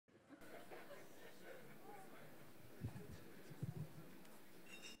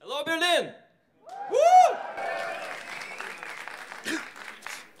Hello, Berlin! Woo!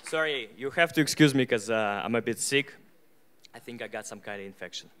 Sorry, you have to excuse me because I'm a bit sick. I think I got some kind of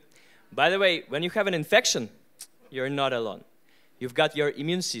infection. By the way, when you have an infection, you're not alone. You've got your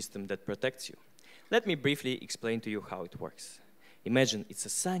immune system that protects you. Let me briefly explain to you how it works. Imagine it's a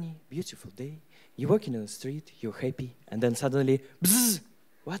sunny, beautiful day. You're walking on the street, you're happy, and then suddenly, bzzz!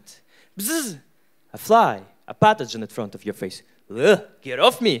 What? Bzzz! A fly, a pathogen in front of your face. Ugh, get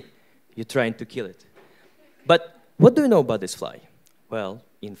off me! You're trying to kill it. But what do you know about this fly? Well,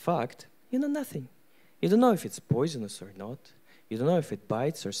 in fact, you know nothing. You don't know if it's poisonous or not. You don't know if it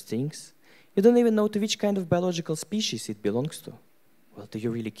bites or stings. You don't even know to which kind of biological species it belongs to. Well, do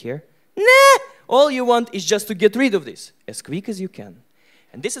you really care? Nah! All you want is just to get rid of this as quick as you can.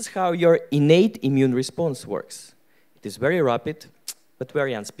 And this is how your innate immune response works. It is very rapid, but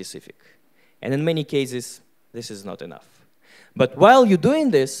very unspecific. And in many cases, this is not enough. But while you're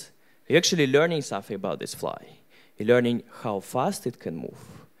doing this, you're actually learning something about this fly. You're learning how fast it can move.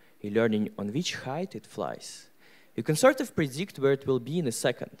 You're learning on which height it flies. You can sort of predict where it will be in a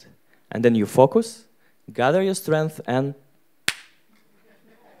second. And then you focus, gather your strength, and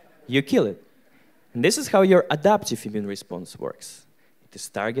you kill it. And this is how your adaptive immune response works. It is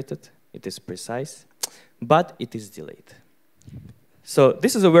targeted, it is precise, but it is delayed. So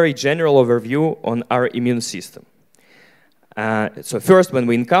this is a very general overview on our immune system. So first, when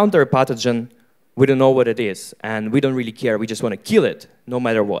we encounter a pathogen, we don't know what it is, and we don't really care. We just want to kill it, no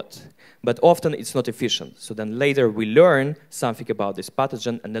matter what. But often it's not efficient. So then later we learn something about this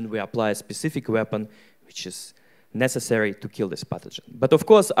pathogen, and then we apply a specific weapon which is necessary to kill this pathogen. But of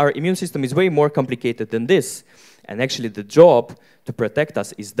course, our immune system is way more complicated than this. And actually the job to protect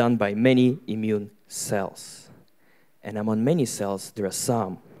us is done by many immune cells. And among many cells, there are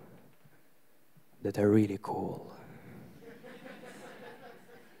some that are really cool.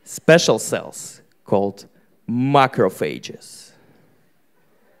 Special cells called macrophages.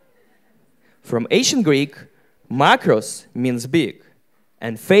 From ancient Greek, macros means big,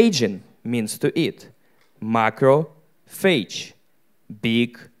 and phagein means to eat. Macrophage,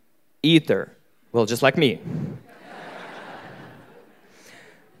 big eater. Well, just like me.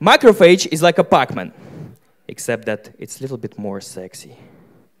 Macrophage is like a Pac-Man, except that it's a little bit more sexy.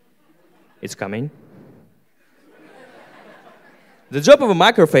 It's coming. The job of a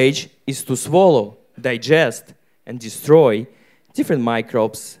macrophage is to swallow, digest, and destroy different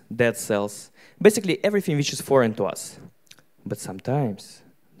microbes, dead cells, basically everything which is foreign to us. But sometimes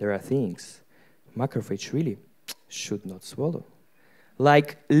there are things macrophage really should not swallow.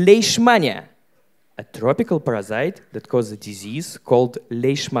 Like Leishmania, a tropical parasite that causes a disease called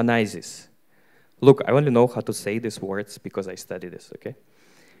leishmaniasis. Look, I only know how to say these words because I study this, okay?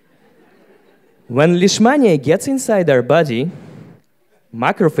 When Leishmania gets inside our body,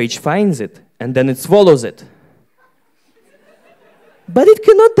 macrophage finds it, and then it swallows it. But it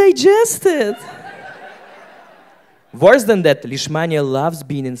cannot digest it. Worse than that, Leishmania loves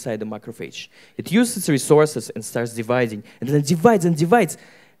being inside the macrophage. It uses its resources and starts dividing, and then it divides and divides,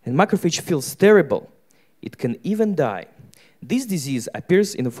 and macrophage feels terrible. It can even die. This disease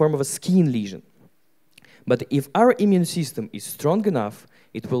appears in the form of a skin lesion. But if our immune system is strong enough,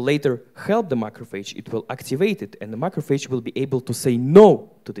 it will later help the macrophage, it will activate it, and the macrophage will be able to say no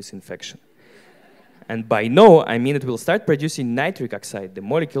to this infection. And by no, I mean it will start producing nitric oxide, the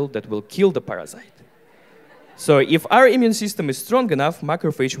molecule that will kill the parasite. So if our immune system is strong enough,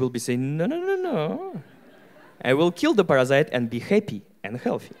 macrophage will be saying, no, no, no, no. I will kill the parasite and be happy and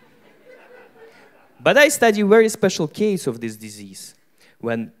healthy. But I study a very special case of this disease,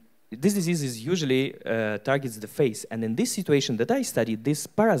 when this disease is usually targets the face. And in this situation that I studied, this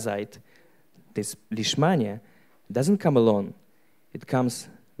parasite, this Leishmania, doesn't come alone. It comes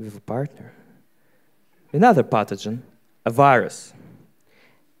with a partner. Another pathogen, a virus.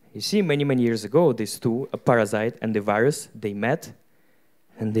 You see, many, many years ago, these two, a parasite and the virus, they met,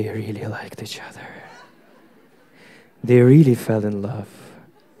 and they really liked each other. They really fell in love.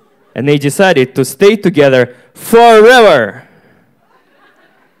 And they decided to stay together forever.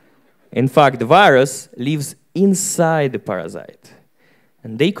 In fact, the virus lives inside the parasite.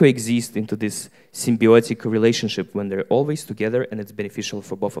 And they coexist into this symbiotic relationship when they're always together, and it's beneficial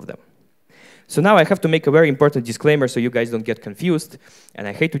for both of them. So now I have to make a very important disclaimer so you guys don't get confused. And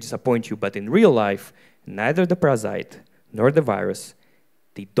I hate to disappoint you, but in real life, neither the parasite nor the virus,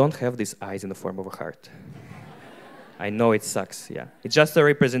 they don't have these eyes in the form of a heart. I know it sucks, yeah. It's just a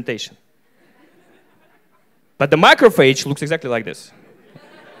representation. But the macrophage looks exactly like this.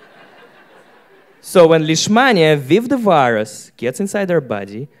 So when Leishmania with the virus gets inside our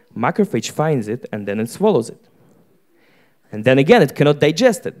body, macrophage finds it and then it swallows it. And then again, it cannot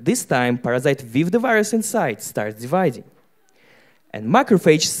digest it. This time, parasite with the virus inside starts dividing. And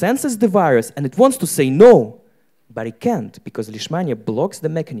macrophage senses the virus and it wants to say no, but it can't because Leishmania blocks the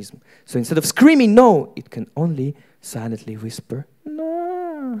mechanism. So instead of screaming no, it can only silently whisper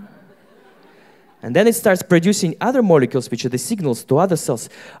no. And then it starts producing other molecules which are the signals to other cells.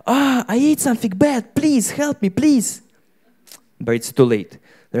 Ah, I ate something bad, please help me, please. But it's too late.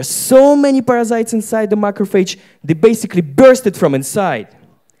 There are so many parasites inside the macrophage, they basically bursted from inside.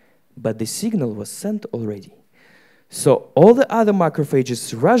 But the signal was sent already. So all the other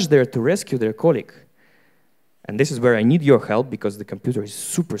macrophages rush there to rescue their colleague. And this is where I need your help because the computer is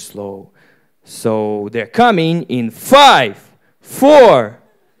super slow. So they're coming in 5, 4,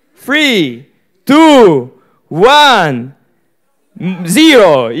 3, 2, 1,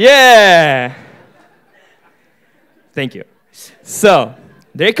 0. Yeah! Thank you. So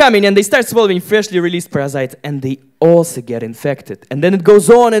they're coming and they start swallowing freshly released parasites and they also get infected. And then it goes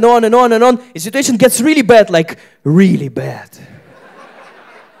on and on and on and on. The situation gets really bad, like really bad.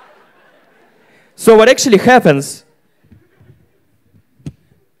 So what actually happens?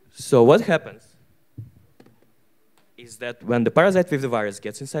 So what happens is that when the parasite with the virus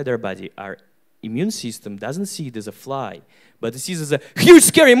gets inside our body, our immune system doesn't see it as a fly, but it sees it as a huge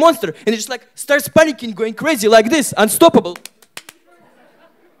scary monster, and it just like starts panicking, going crazy like this, unstoppable.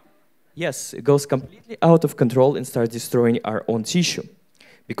 Yes, it goes completely out of control and starts destroying our own tissue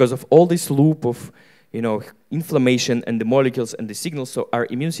because of all this loop of, inflammation and the molecules and the signals. So our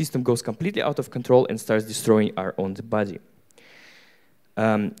immune system goes completely out of control and starts destroying our own body.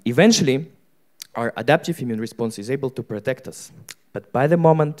 Eventually, our adaptive immune response is able to protect us. But by the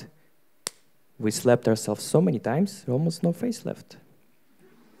moment we slapped ourselves so many times, almost no face left.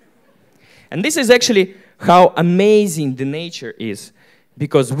 And this is actually how amazing the nature is.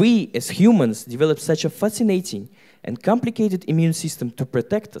 Because we, as humans, developed such a fascinating and complicated immune system to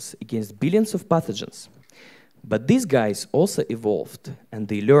protect us against billions of pathogens. But these guys also evolved, and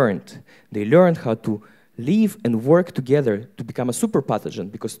they learned how to live and work together to become a super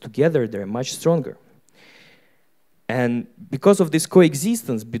pathogen, because together they're much stronger. And because of this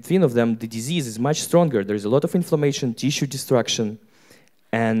coexistence between of them, the disease is much stronger. There's a lot of inflammation, tissue destruction,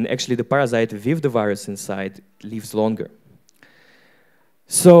 and actually the parasite with the virus inside lives longer.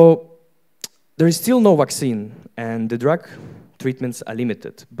 So there is still no vaccine, and the drug treatments are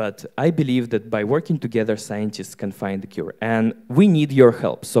limited. But I believe that by working together, scientists can find the cure. And we need your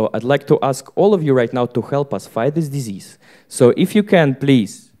help. So I'd like to ask all of you right now to help us fight this disease. So if you can,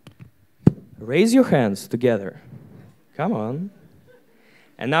 please, raise your hands together. Come on.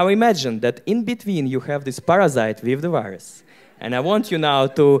 And now imagine that in between you have this parasite with the virus. And I want you now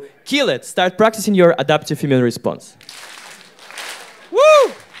to kill it. Start practicing your adaptive immune response.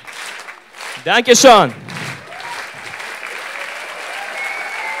 Woo! Danke schön.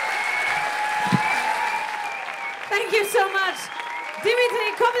 Thank you so much,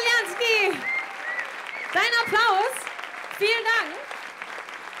 Dmitry Kopelyanskiy. Dein Applaus. Vielen Dank.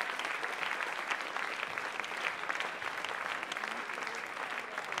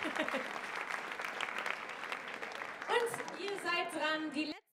 Und ihr seid dran, die letzte